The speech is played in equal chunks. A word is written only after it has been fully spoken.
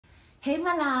Hey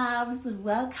my loves,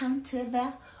 welcome to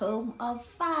the home of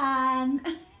fun.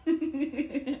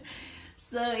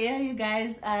 So yeah, you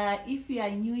guys, if you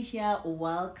are new here,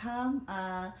 welcome.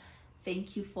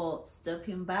 Thank you for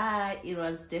stopping by. It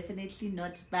was definitely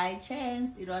not by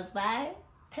chance, it was by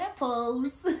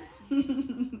purpose.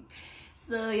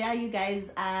 So yeah, you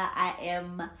guys, I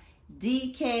am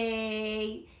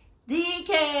DK.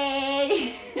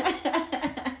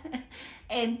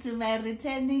 And to my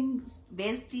returning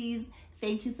besties,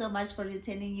 thank you so much for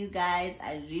returning, you guys.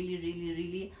 I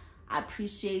really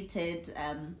appreciate it.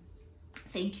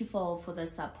 Thank you for the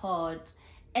support.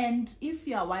 And if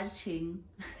you are watching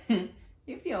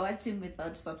if you're watching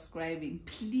without subscribing,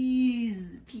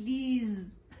 please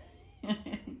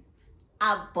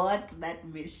abort that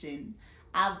mission.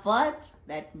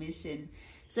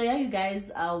 So yeah, you guys,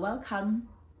 welcome.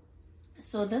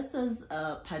 So this is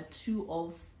part 2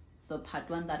 of the part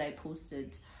 1 that I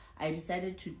posted. I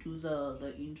decided to do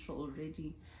the intro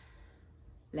already,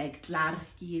 like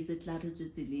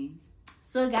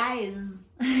so guys.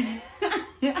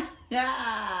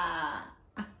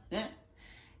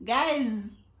 Guys,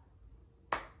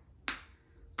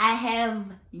 I have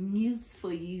news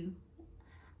for you.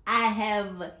 I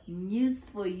have news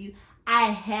 24.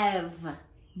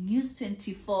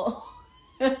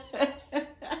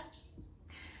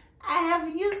 I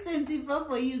have news 24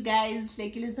 for you guys.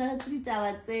 Like, it's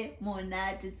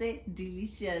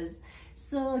delicious.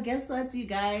 So guess what, you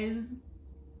guys?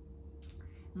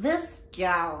 This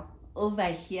girl over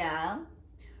here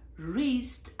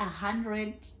reached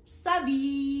 100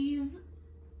 subbies.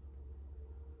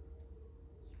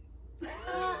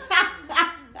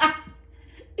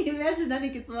 Imagine that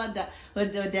it's wonder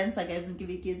when the dancer guys and give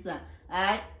it kids.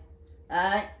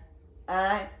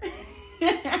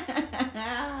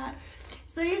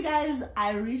 So you guys,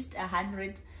 I reached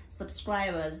 100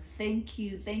 subscribers. Thank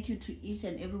you to each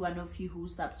and every one of you who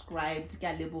subscribed.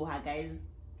 Guys,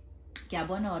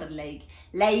 like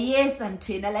yes and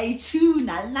tuna like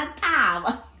tuna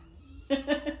natab.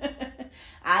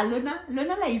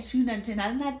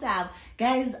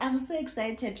 Guys, I'm so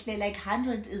excited. Like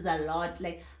 100 is a lot.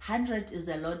 Like 100 is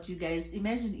a lot, you guys.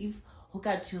 Imagine if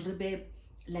Hokaturibe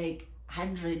like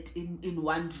 100 in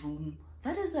one room.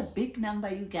 That is a big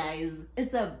number, you guys.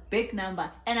 It's a big number,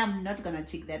 and I'm not gonna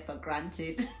take that for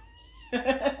granted.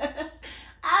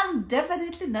 I'm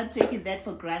definitely not taking that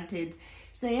for granted.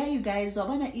 So yeah, you guys, I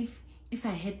wonder if I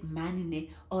had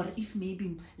money, or if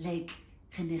maybe like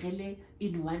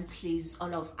in one place,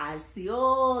 all of us,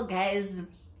 yo guys,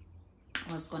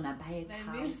 I was gonna buy a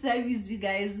cow. My service, you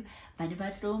guys, they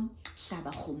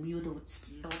would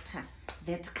slaughter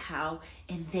that cow,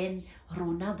 and then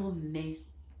Ronabo me.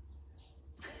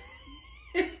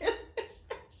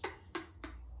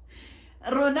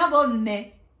 Ronabo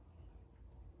me.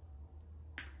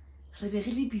 Re be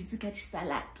really busy ka di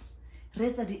salad.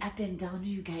 Resa di up and down,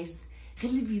 you guys.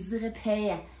 Really busy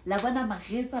repair. La bona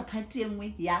magesa party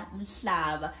engwe ya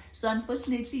mhlaba. So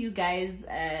unfortunately, you guys,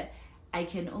 I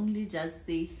can only just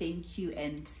say thank you,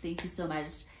 and thank you so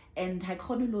much. And I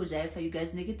can't lo jaifa, you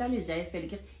guys. Nekita le jaifa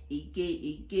like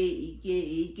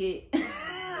ike.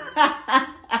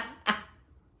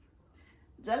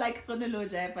 Just like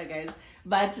chronology, guys.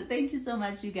 But thank you so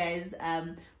much, you guys,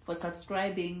 for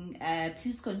subscribing.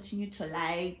 Please continue to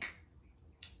like,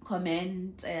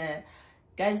 comment,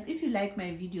 guys. If you like my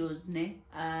videos,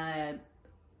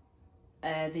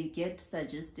 they get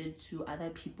suggested to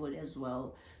other people as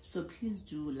well. So please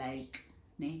do like,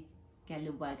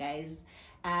 guys.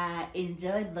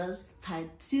 Enjoy this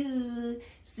part 2.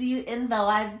 See you in the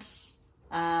watch.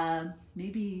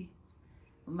 Maybe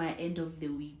my end of the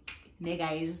week.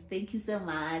 Guys, thank you so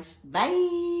much.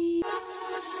 Bye.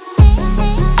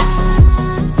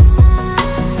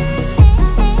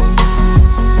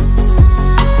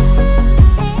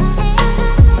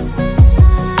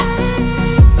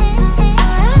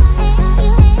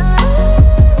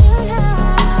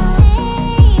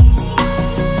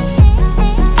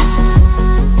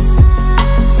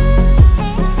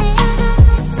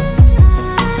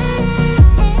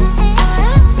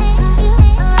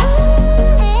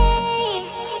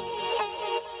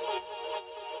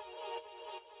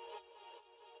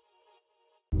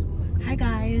 Hi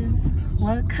guys,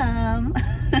 welcome.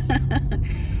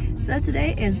 So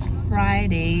today is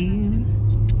Friday.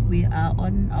 We are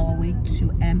on our way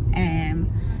to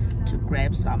to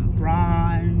grab some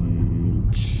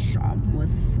brunch. I'm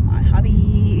with my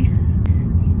hubby.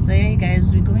 So yeah,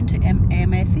 guys, we're going to I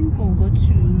think we'll go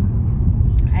to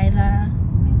either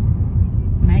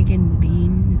Mag and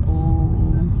Bean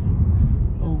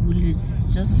or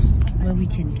Woolies, just where we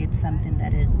can get something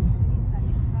that is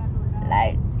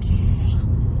light.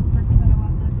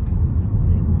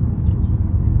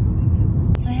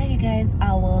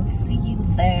 I'll see you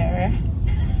there.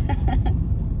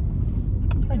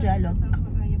 How do I look?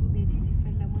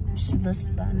 The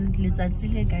sun. Let's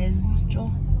see, guys.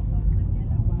 Joe.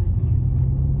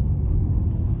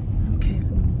 Okay,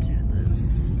 let me do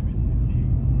this.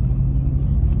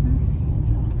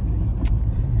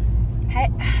 Hey.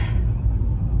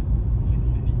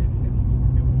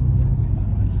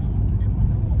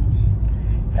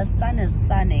 The sun is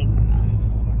sunning.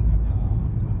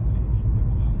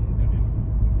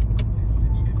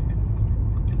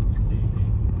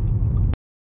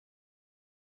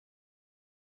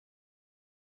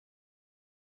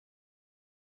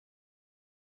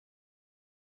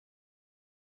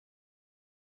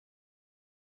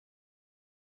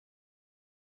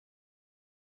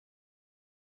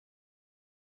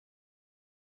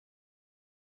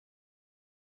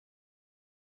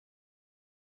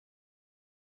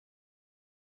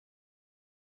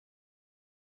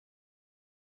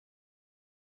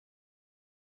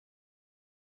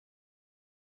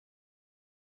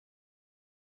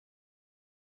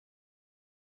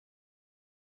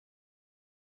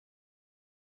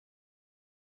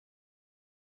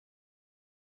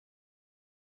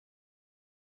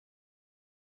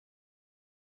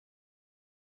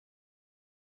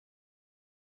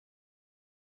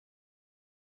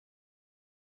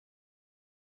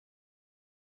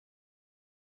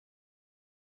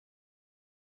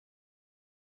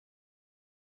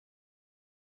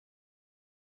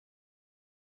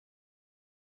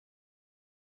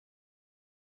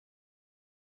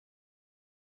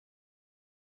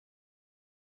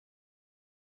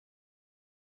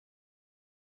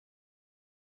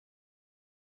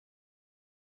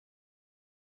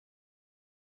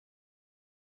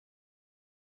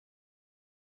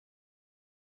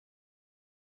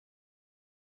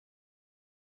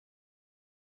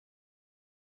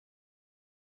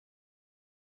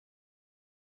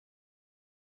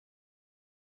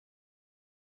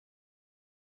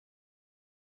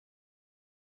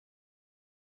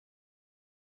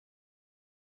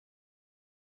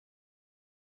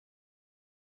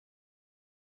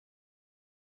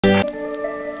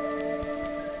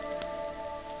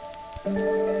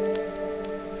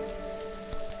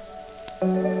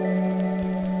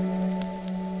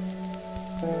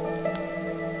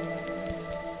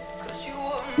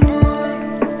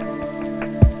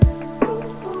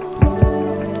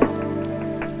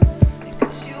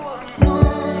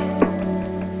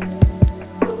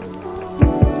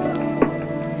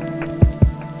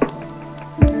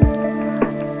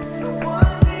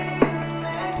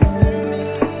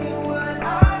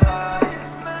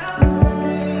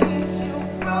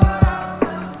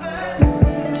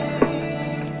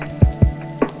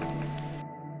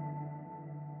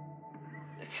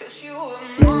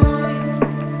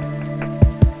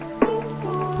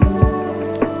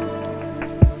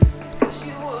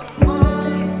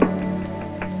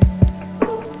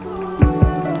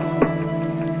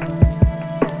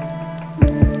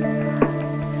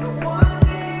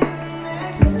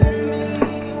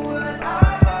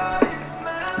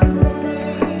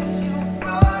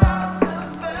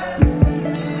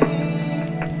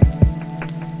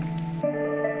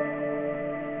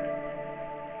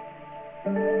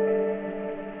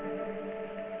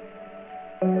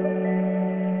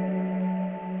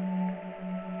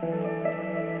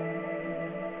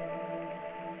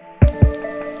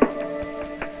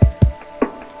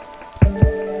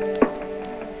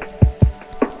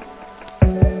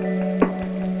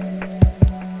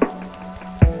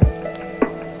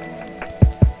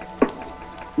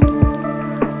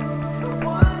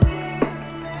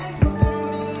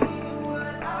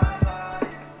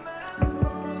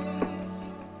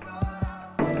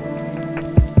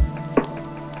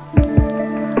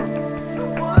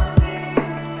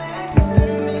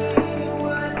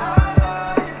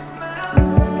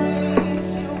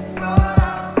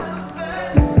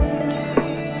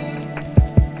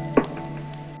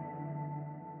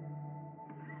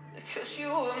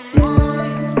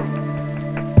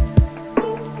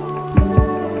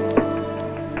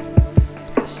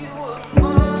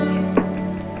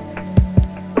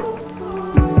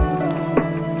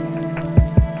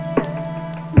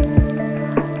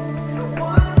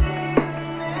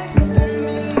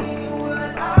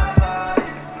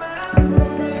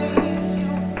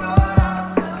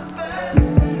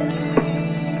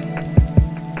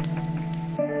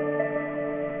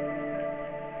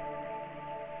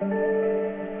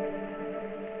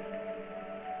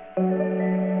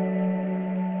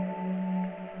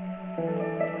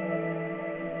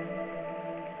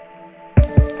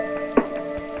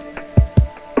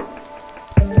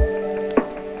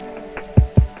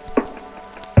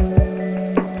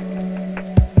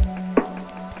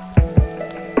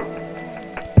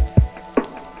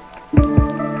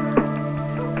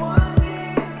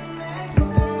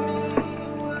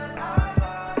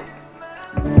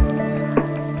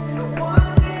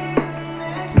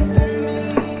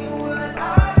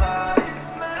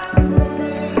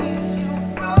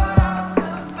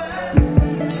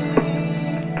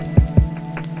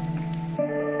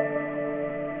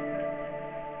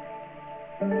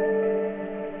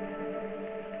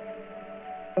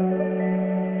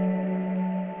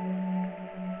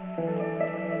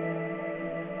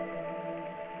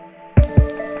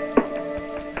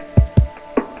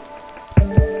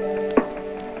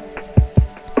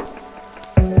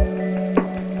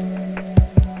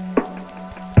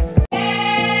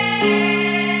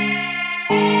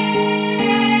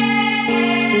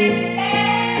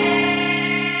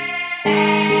 Hi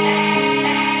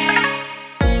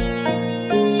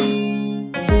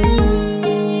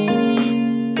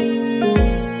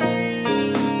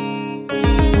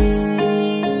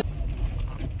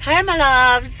my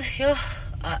loves. Yo,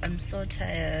 I'm so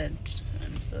tired.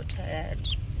 I'm so tired.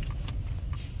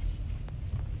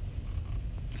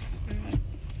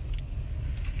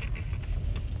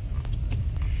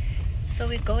 So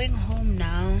we're going home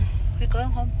now. We're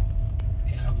going home.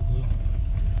 Yeah,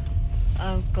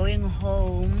 we're going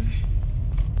home.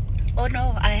 Oh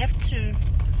no, I have to.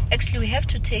 Actually, we have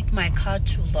to take my car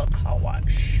to the car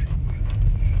wash.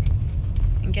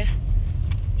 Okay.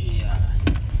 Yeah.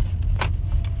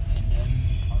 And then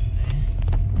from there,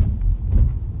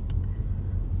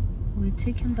 We're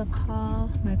taking my car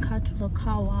to the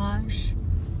car wash.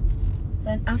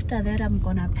 Then after that, I'm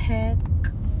gonna pack.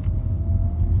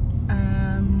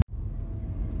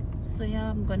 So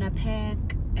yeah, I'm gonna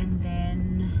pack, and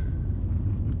then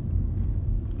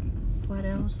what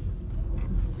else?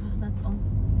 That's all.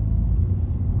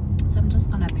 So I'm just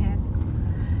gonna pack.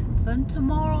 Then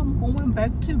tomorrow I'm going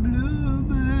back to Bloem.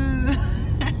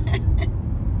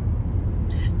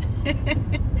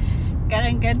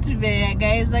 Can't get to be,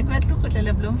 guys. I got to go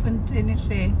to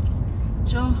Bloemfontein.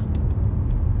 Joe,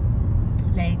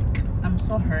 like, I'm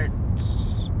so hurt.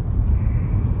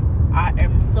 I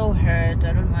am so hurt.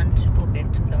 I don't want to go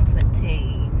back to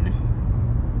Bloemfontein.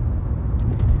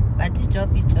 But the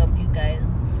job, you guys.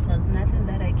 There's nothing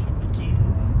that I can do.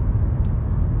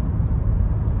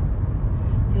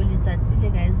 You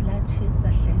guys,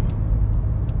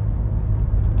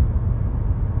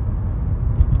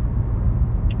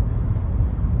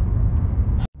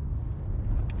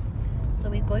 so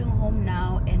we're going home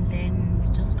now, and then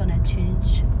we're just gonna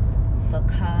change the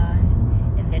car,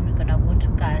 and then we're gonna go to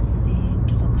Kasi,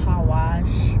 to the car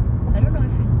wash. I don't know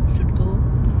if we should go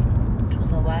to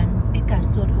the one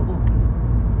Kasi or I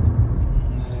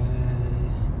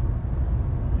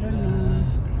don't know.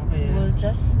 We'll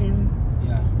just see.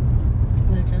 yeah.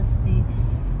 We'll just see.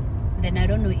 Then I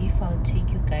don't know if I'll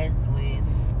take you guys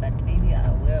with, but maybe I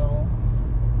will.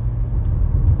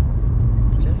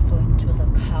 Just going to the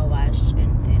car wash,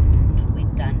 and then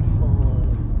we're done for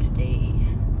today.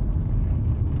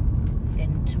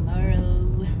 Then tomorrow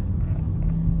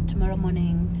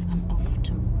morning I'm off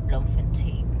to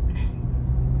Bloemfontein.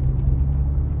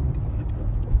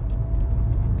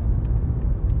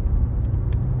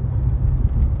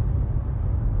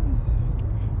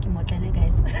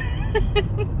 Guys.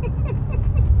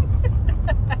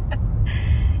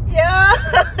 Yeah.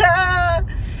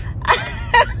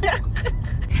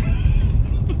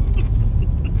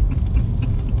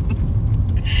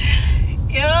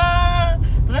 Yeah.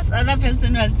 This other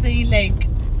person was saying like,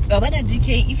 Babana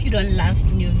DK, if you don't laugh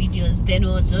in your videos, then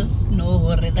we'll just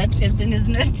know that person is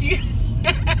not you.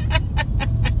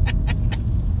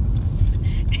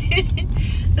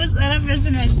 This other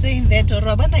person was saying that,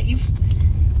 Babana, if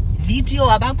video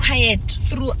about quiet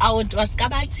throughout was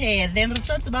hair, then we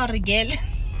thought about regal.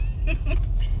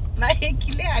 My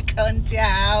account,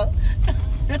 yeah.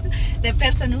 The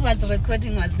person who was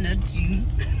recording was not you.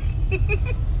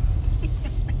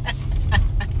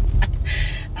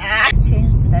 I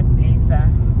changed that blazer.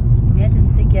 Imagine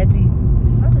Sigadi.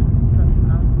 What is this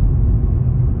now?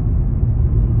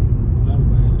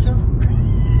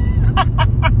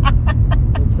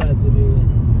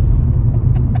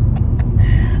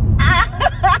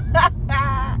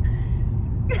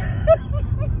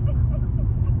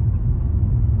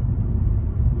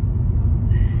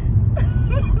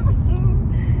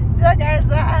 So guys,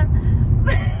 I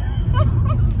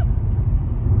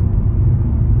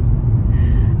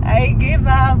give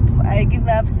up.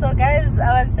 So guys,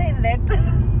 I was saying that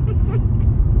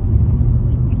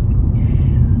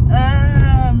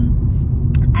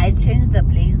I changed the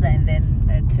blazer, and then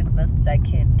I took this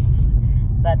jacket.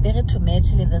 Rabiri to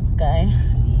match this guy.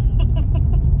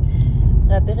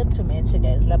 Rabiri to match,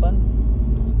 guys. Labon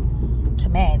to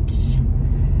match.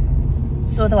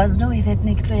 So there was no way that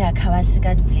Nick Kawashi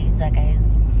got blazer,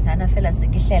 guys. Nana fell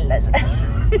asleep.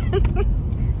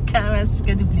 Kawashi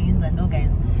got blazer, no,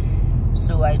 guys.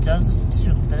 So I just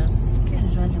took this.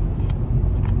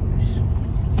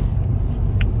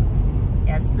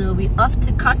 Yeah, so we off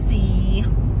to Kasi.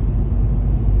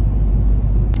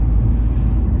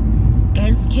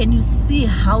 Guys, can you see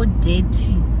how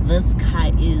dirty this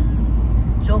car is?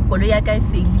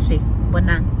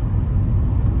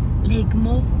 Like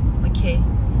more. Okay,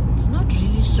 it's not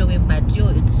really showing, but yo,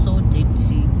 it's so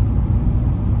dirty.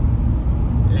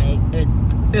 Like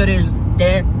it is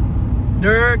there.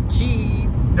 Dirty.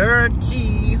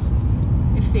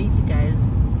 You fake, you guys.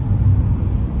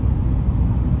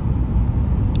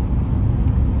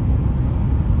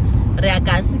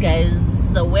 Reagasi, guys,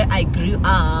 where I grew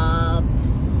up.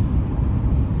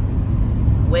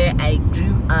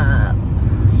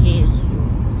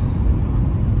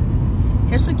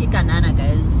 Here's ki kanana,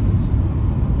 guys.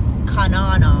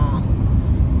 Kanana.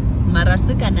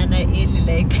 Marasi kanana ele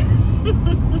like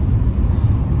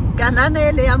kanana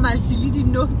ele ya mashilidi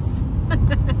notes.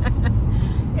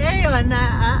 Hey,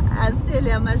 I still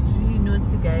ya mashilidi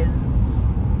notes, guys.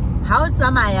 How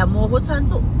tsamaya mo go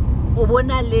tshwantse o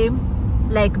bona le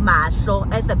like mahlo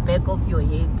at the back of your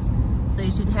head. So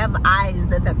you should have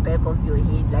eyes at the back of your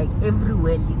head, like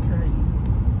everywhere, literally.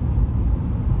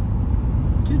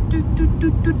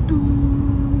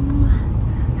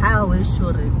 How I wish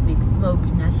sure like it's about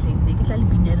be nothing. Like it's like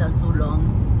been so long.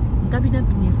 You can't be not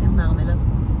beneath him, my love.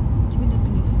 You be not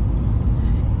beneath him.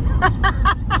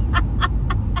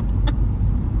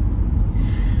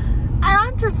 I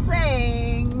want to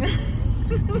sing.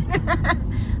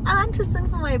 I want to sing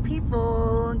for my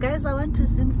people, guys. I want to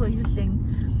sing for you. Thing.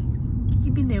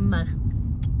 Keep in there, Mar.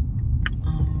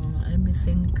 Oh, let me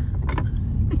think.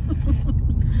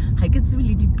 I get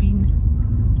really deep in.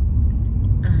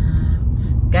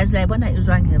 Guys, like bona is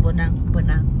wrong here, bona.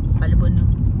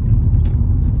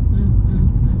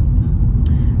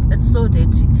 It's so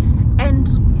dirty. And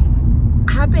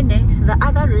happening, the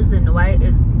other reason why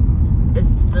it's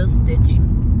this dirty,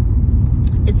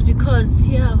 it's because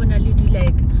here when I lady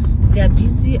like they're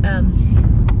busy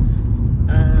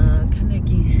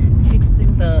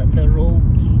fixing the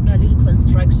roads, a little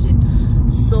construction.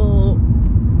 So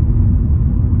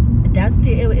that's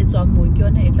the area it's on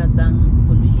Mokiona Etlazang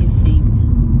Goluye fail.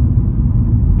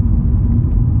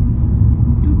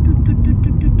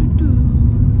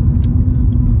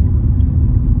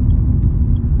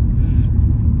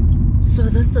 So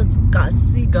this is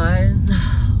Gussie, guys.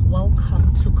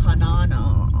 Welcome to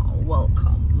Kanana.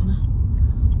 Welcome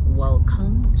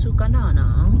to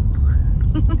Kanana.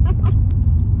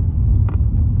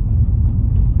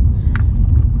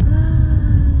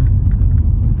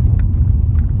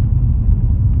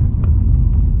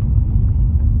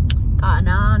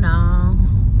 Kanana.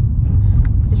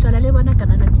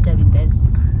 Kanana, guys.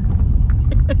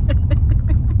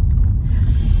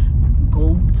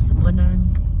 Goats,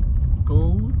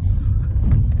 goats.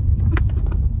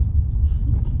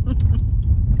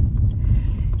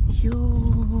 Yo,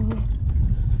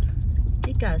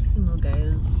 you guys see more,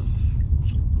 guys.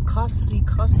 Costly.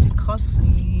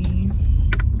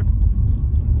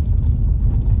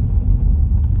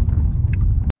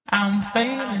 I'm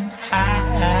feeling high.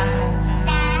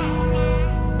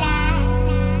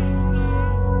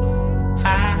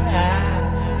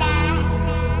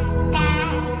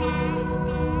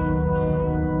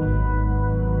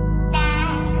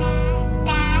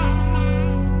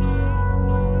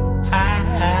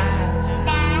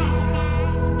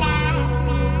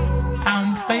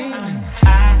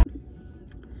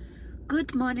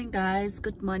 Good morning, guys.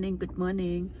 Good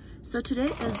morning. So today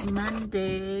is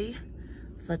Monday.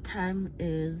 The time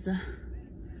is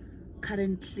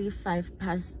currently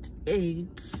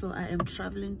 8:05. So I am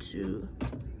traveling to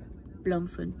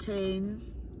Bloemfontein.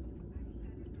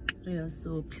 Yeah,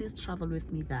 so please travel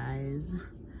with me, guys.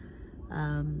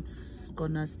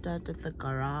 Gonna start at the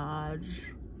garage,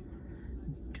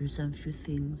 do some few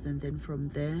things, and then from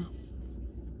there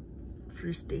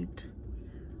Free State.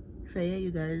 So yeah,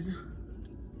 you guys,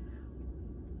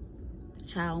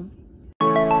 ciao.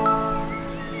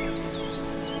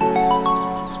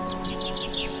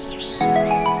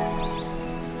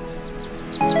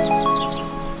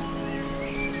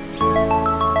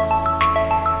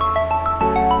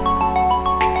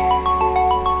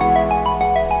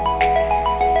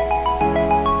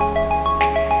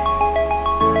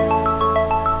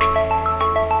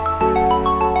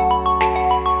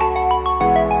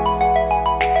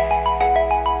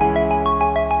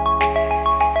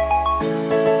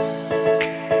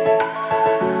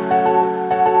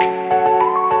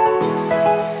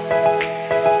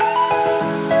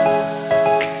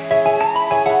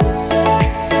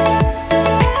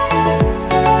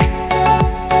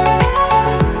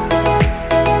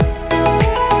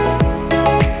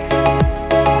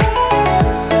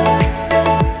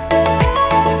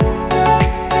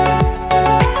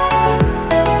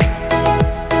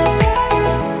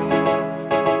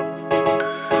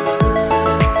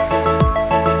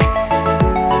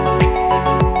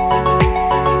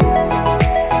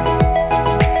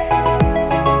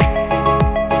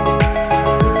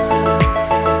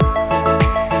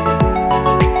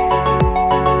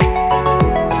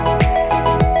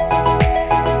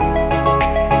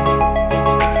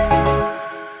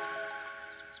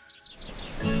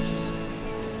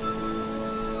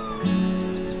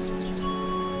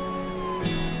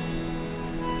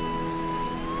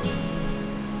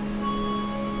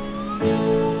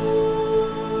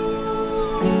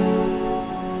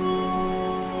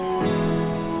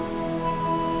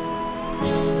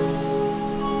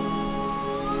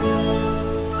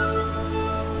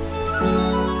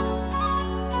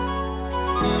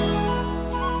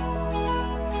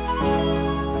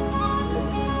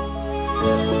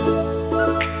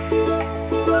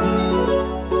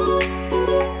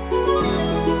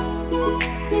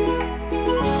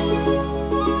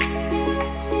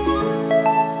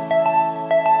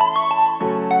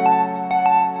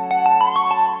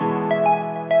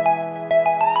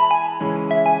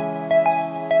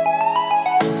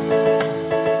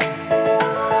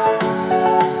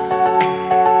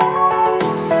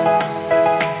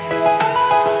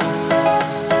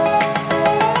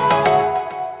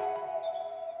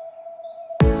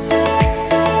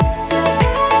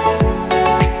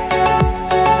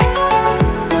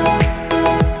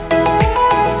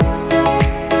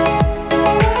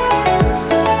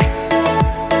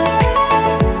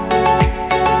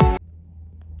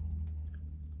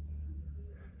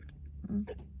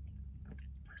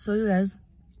 So you guys,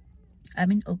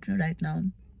 I'm in Oakland right now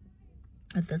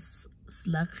at this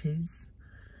Sluggies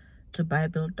to buy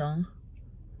biltong.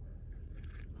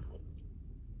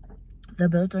 The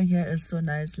biltong here is so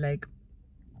nice. Like,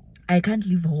 I can't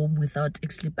leave home without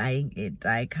actually buying it.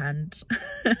 I can't.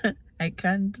 I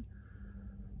can't.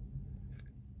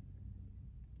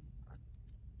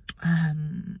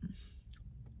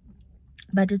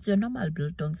 But it's your normal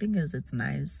biltong. Thing is, it's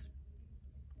nice.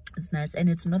 It's nice, and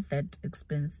it's not that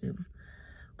expensive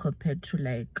compared to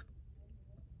like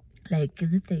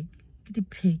is it the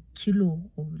per kilo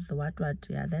or the what?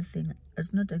 Yeah, that thing.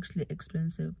 It's not actually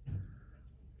expensive.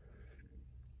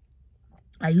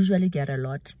 I usually get a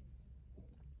lot.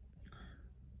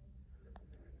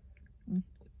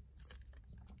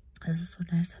 This is so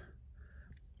nice.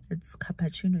 It's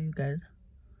cappuccino, you guys.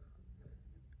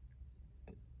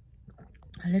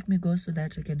 Let me go so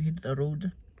that I can hit the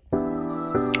road.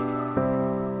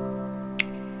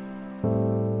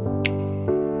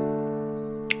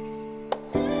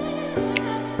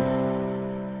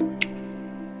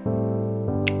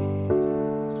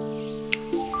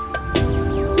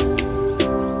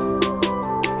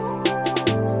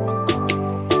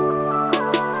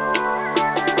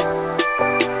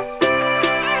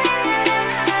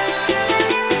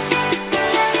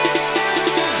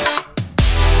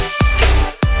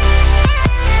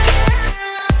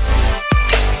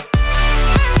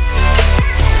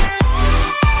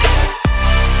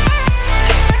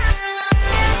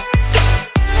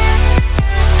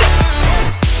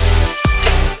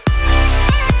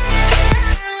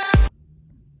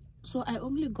 So I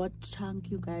only got chunk,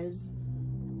 you guys.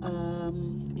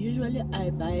 Usually I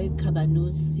buy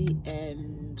cabanossi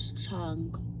and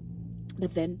chunk,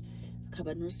 but then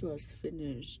cabanossi was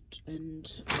finished and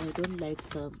I don't like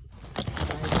the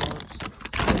bivalves.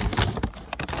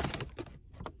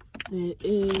 There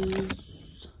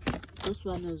is, this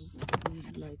one is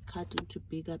like cut into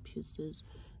bigger pieces,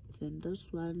 then this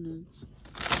one is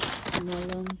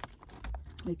smaller,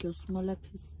 like your smaller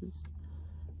pieces.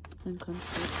 And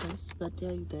concentrate, but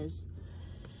yeah, you guys.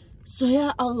 So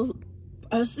yeah, I'll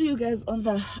see you guys on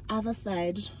the other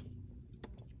side.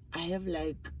 I have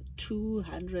like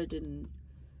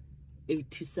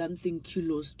 280 something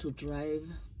kilos to drive.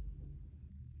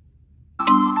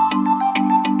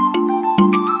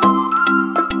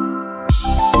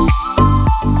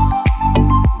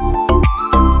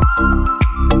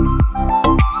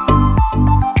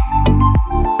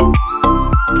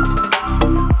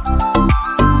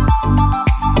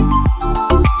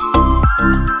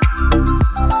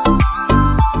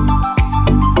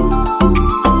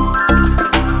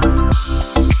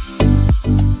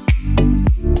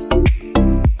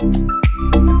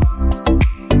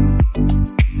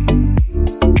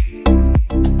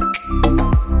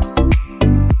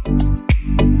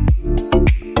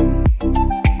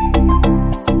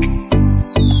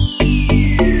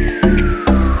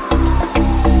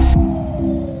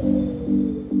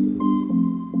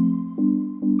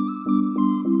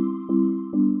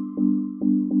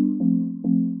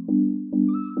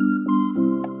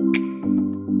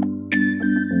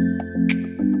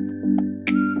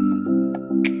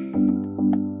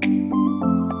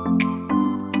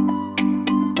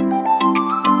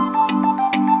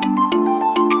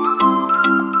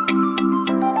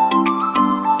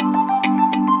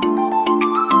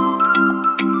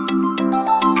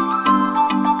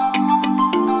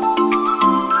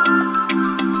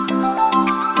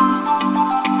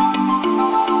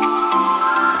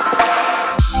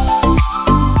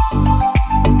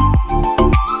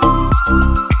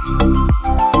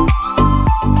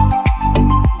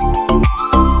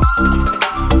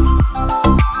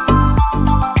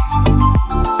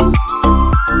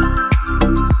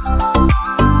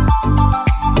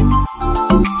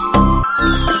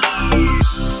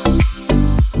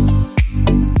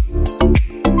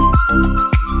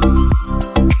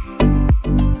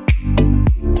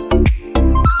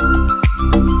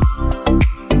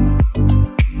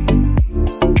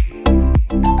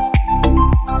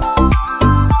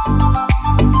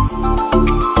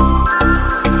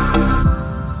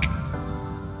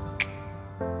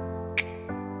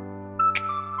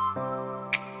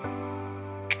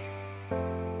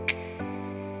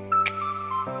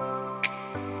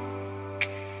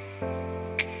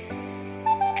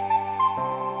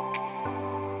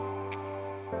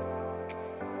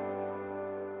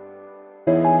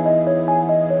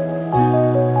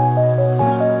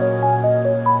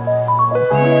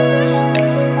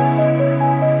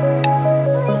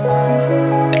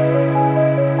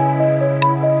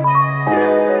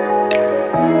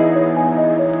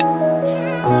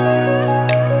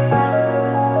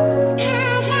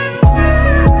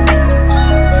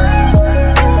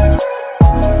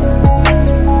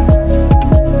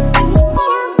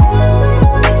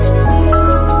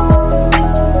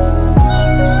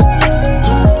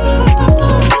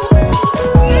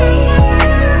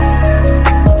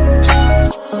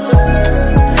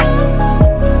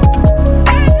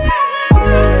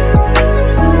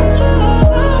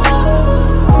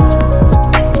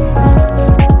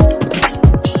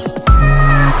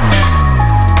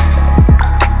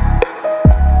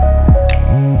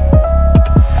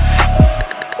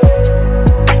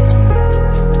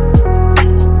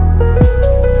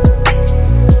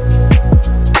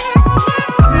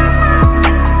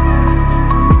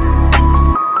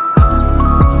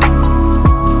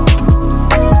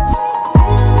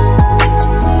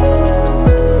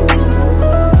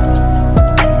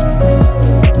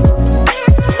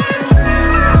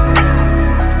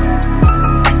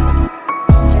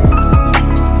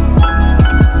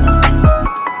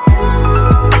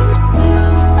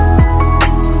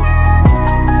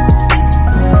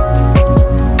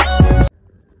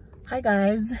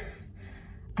 guys,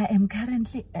 I am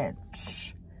currently at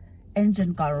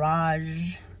Engine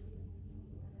Garage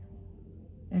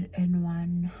at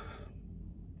N1.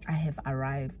 I have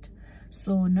arrived,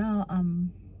 so now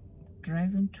I'm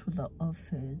driving to the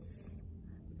office.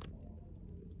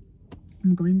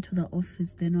 I'm going to the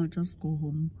office, then I'll just go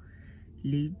home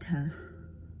later.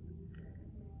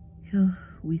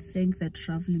 We thank the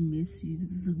traveling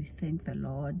mercies. We thank the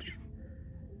Lord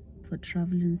for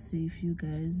traveling safe, you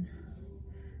guys.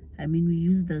 I mean, we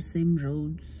use the same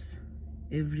roads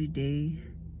every day,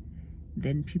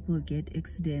 then people get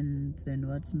accidents and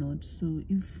what's not. So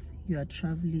if you are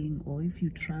traveling, or if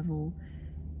you travel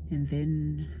and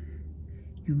then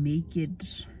you make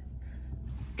it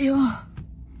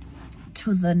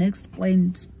to the next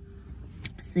point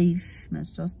safe,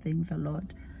 must just thank the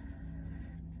Lord.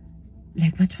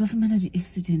 Like, but 12 minutes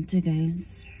accident,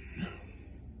 guys.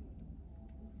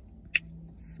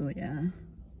 So yeah,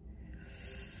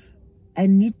 I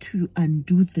need to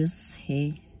undo this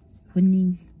hair,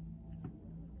 honey.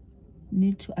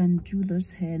 Need to undo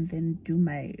this hair and then do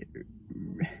my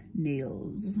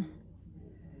nails.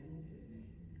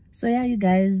 So yeah, you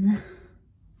guys,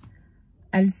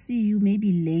 I'll see you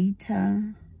maybe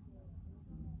later.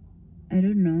 I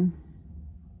don't know,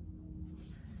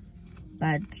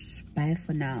 but bye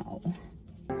for now.